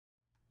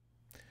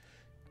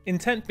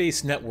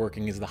Intent-based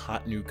networking is the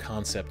hot new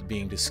concept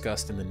being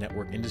discussed in the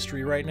network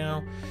industry right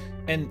now,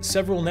 and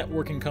several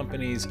networking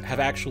companies have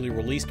actually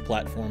released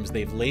platforms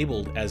they've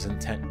labeled as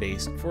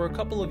intent-based for a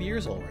couple of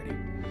years already.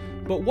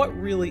 But what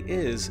really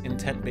is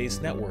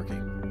intent-based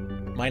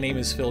networking? My name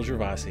is Phil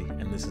Gervasi,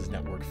 and this is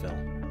Network Phil.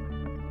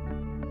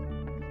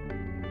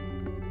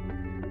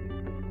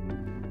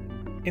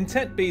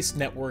 Intent-based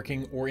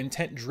networking, or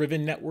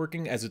intent-driven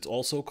networking as it's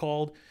also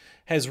called,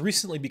 has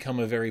recently become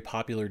a very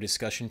popular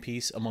discussion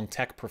piece among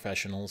tech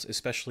professionals,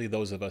 especially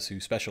those of us who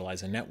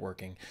specialize in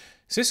networking.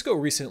 Cisco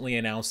recently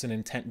announced an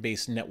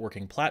intent-based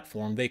networking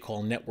platform they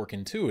call Network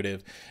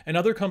Intuitive, and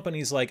other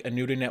companies like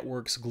Anuta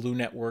Networks, Glue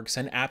Networks,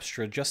 and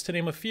Apstra, just to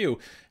name a few,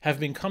 have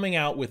been coming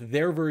out with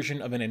their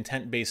version of an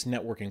intent-based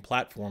networking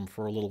platform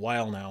for a little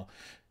while now.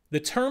 The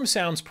term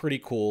sounds pretty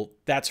cool,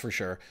 that's for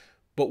sure.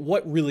 But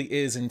what really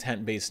is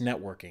intent-based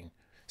networking?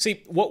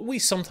 See, what we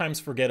sometimes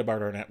forget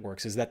about our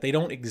networks is that they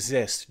don't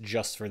exist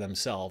just for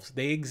themselves.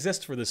 They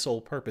exist for the sole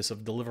purpose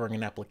of delivering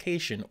an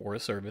application or a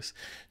service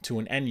to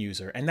an end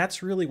user. And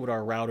that's really what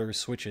our routers,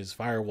 switches,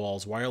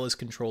 firewalls, wireless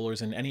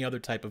controllers, and any other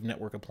type of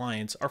network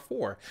appliance are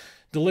for,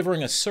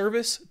 delivering a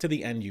service to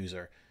the end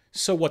user.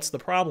 So what's the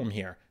problem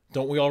here?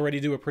 Don't we already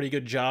do a pretty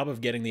good job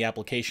of getting the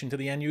application to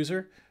the end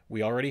user?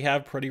 We already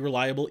have pretty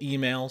reliable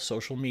email,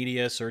 social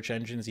media, search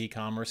engines,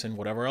 e-commerce, and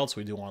whatever else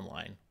we do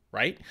online,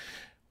 right?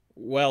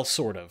 Well,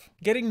 sort of.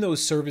 Getting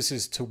those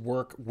services to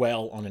work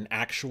well on an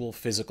actual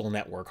physical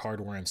network,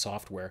 hardware and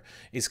software,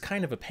 is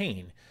kind of a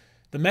pain.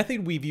 The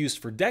method we've used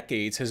for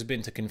decades has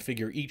been to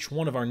configure each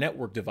one of our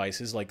network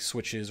devices, like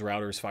switches,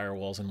 routers,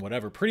 firewalls, and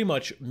whatever, pretty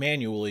much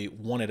manually,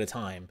 one at a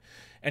time.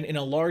 And in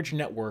a large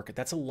network,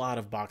 that's a lot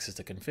of boxes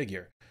to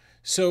configure.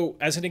 So,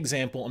 as an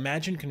example,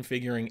 imagine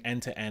configuring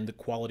end-to-end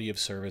quality of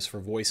service for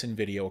voice and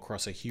video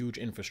across a huge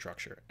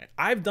infrastructure.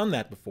 I've done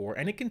that before,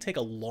 and it can take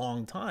a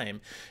long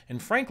time.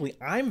 And frankly,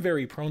 I'm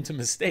very prone to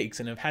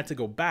mistakes and have had to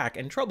go back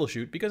and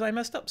troubleshoot because I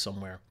messed up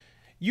somewhere.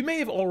 You may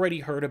have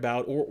already heard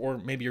about, or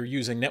maybe you're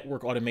using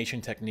network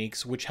automation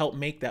techniques which help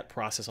make that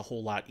process a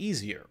whole lot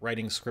easier.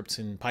 Writing scripts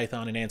in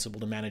Python and Ansible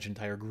to manage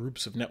entire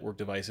groups of network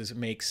devices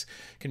makes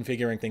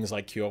configuring things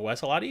like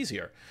QoS a lot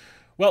easier.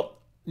 Well,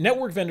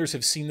 network vendors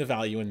have seen the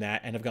value in that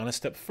and have gone a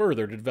step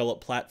further to develop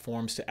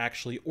platforms to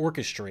actually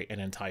orchestrate an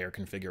entire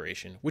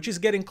configuration, which is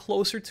getting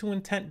closer to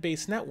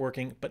intent-based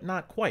networking, but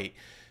not quite.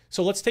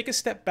 So let's take a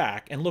step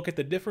back and look at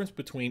the difference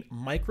between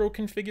micro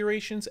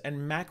configurations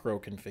and macro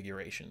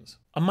configurations.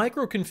 A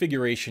micro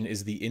configuration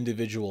is the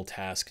individual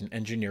task an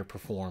engineer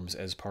performs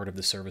as part of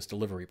the service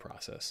delivery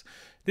process.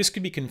 This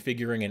could be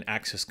configuring an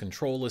access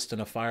control list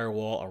in a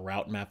firewall, a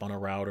route map on a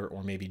router,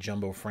 or maybe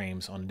jumbo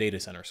frames on a data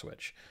center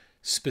switch.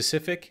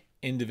 Specific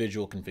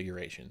individual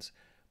configurations.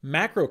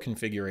 Macro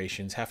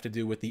configurations have to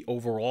do with the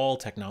overall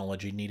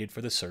technology needed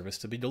for the service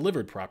to be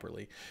delivered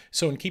properly.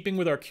 So in keeping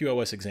with our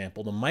QoS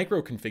example, the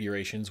micro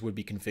configurations would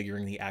be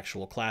configuring the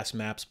actual class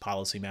maps,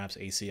 policy maps,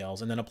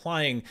 ACLs, and then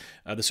applying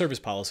the service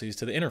policies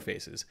to the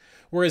interfaces.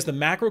 Whereas the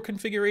macro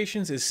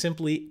configurations is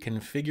simply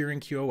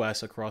configuring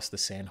QoS across the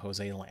San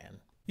Jose LAN.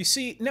 You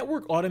see,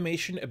 network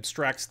automation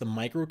abstracts the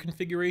micro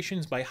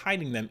configurations by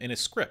hiding them in a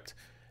script.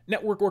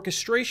 Network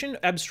orchestration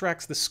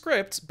abstracts the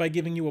scripts by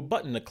giving you a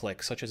button to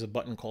click, such as a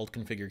button called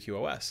Configure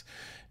QoS.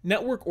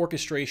 Network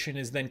orchestration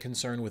is then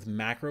concerned with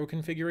macro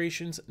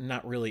configurations,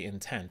 not really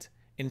intent.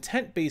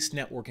 Intent-based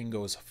networking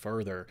goes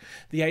further.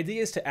 The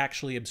idea is to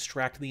actually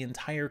abstract the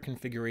entire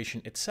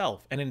configuration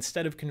itself, and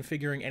instead of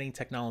configuring any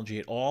technology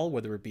at all,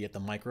 whether it be at the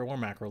micro or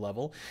macro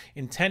level,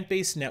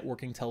 intent-based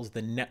networking tells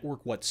the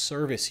network what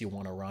service you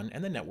want to run,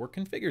 and the network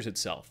configures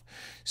itself.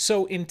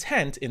 So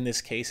intent, in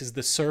this case, is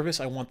the service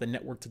I want the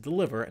network to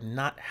deliver,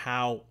 not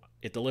how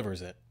it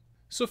delivers it.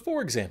 So for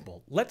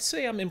example, let's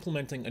say I'm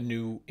implementing a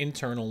new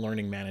internal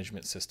learning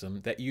management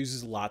system that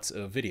uses lots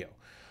of video.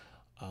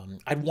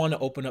 I'd want to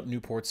open up new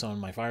ports on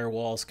my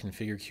firewalls,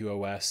 configure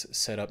QoS,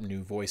 set up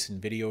new voice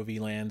and video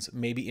VLANs,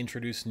 maybe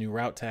introduce new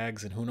route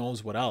tags, and who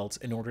knows what else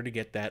in order to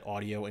get that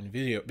audio and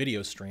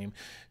video stream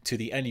to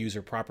the end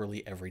user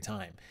properly every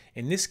time.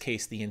 In this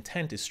case, the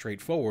intent is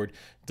straightforward: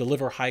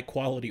 deliver high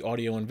quality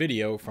audio and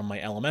video from my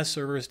LMS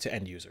servers to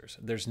end users.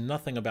 There's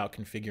nothing about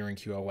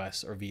configuring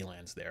QoS or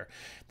VLANs there.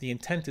 The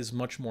intent is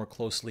much more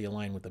closely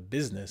aligned with the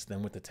business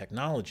than with the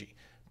technology.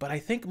 But I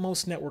think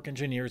most network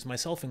engineers,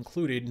 myself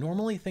included,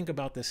 normally think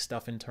about this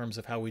stuff in terms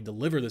of how we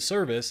deliver the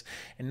service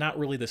and not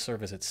really the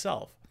service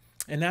itself.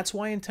 And that's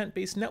why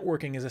intent-based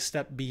networking is a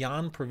step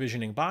beyond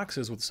provisioning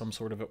boxes with some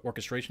sort of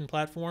orchestration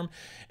platform.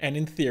 And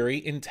in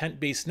theory,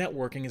 intent-based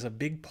networking is a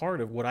big part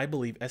of what I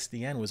believe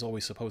SDN was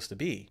always supposed to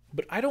be.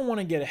 But I don't want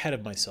to get ahead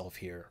of myself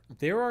here.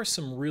 There are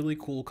some really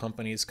cool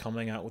companies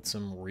coming out with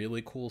some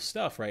really cool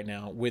stuff right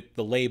now with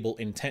the label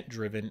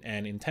intent-driven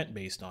and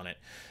intent-based on it.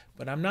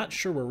 But I'm not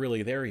sure we're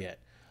really there yet.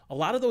 A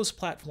lot of those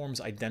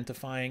platforms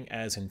identifying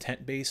as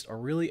intent-based are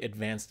really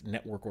advanced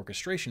network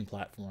orchestration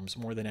platforms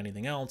more than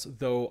anything else,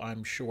 though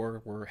I'm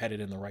sure we're headed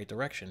in the right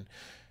direction.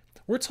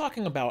 We're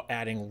talking about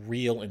adding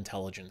real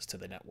intelligence to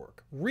the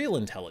network. Real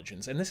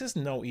intelligence, and this is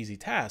no easy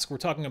task. We're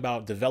talking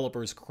about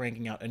developers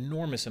cranking out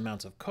enormous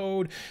amounts of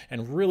code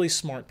and really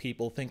smart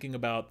people thinking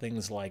about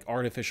things like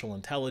artificial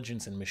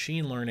intelligence and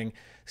machine learning,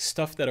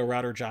 stuff that a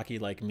router jockey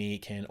like me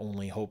can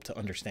only hope to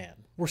understand.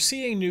 We're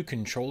seeing new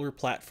controller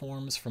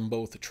platforms from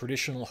both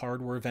traditional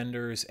hardware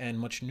vendors and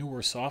much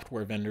newer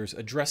software vendors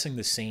addressing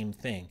the same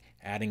thing,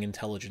 adding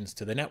intelligence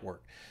to the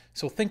network.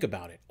 So think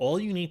about it. All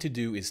you need to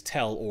do is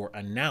tell or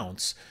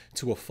announce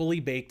to a fully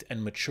baked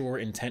and mature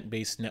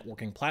intent-based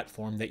networking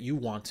platform that you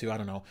want to, I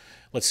don't know,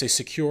 let's say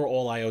secure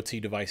all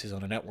IoT devices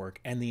on a network,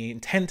 and the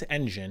intent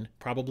engine,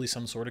 probably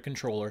some sort of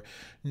controller,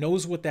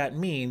 knows what that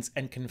means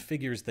and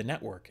configures the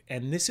network.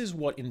 And this is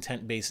what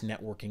intent-based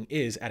networking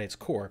is at its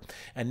core,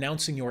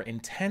 announcing your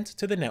intent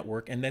to the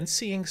network and then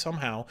seeing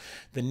somehow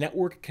the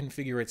network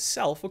configure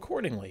itself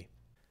accordingly.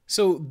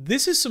 So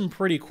this is some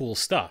pretty cool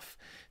stuff.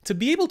 To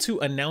be able to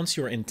announce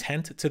your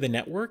intent to the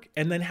network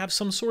and then have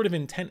some sort of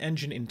intent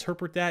engine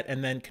interpret that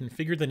and then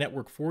configure the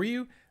network for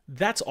you,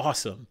 that's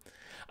awesome.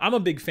 I'm a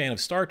big fan of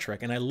Star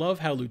Trek, and I love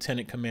how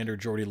Lieutenant Commander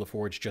Geordi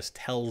LaForge just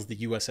tells the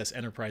USS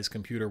Enterprise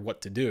computer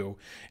what to do,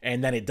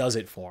 and then it does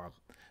it for him.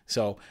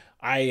 So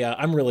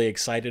I'm really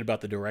excited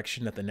about the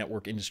direction that the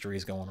network industry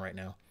is going right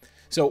now.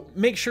 So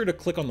make sure to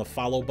click on the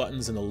follow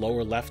buttons in the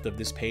lower left of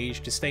this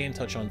page to stay in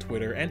touch on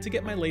Twitter and to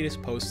get my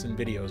latest posts and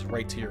videos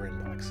right to your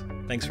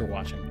inbox. Thanks for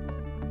watching.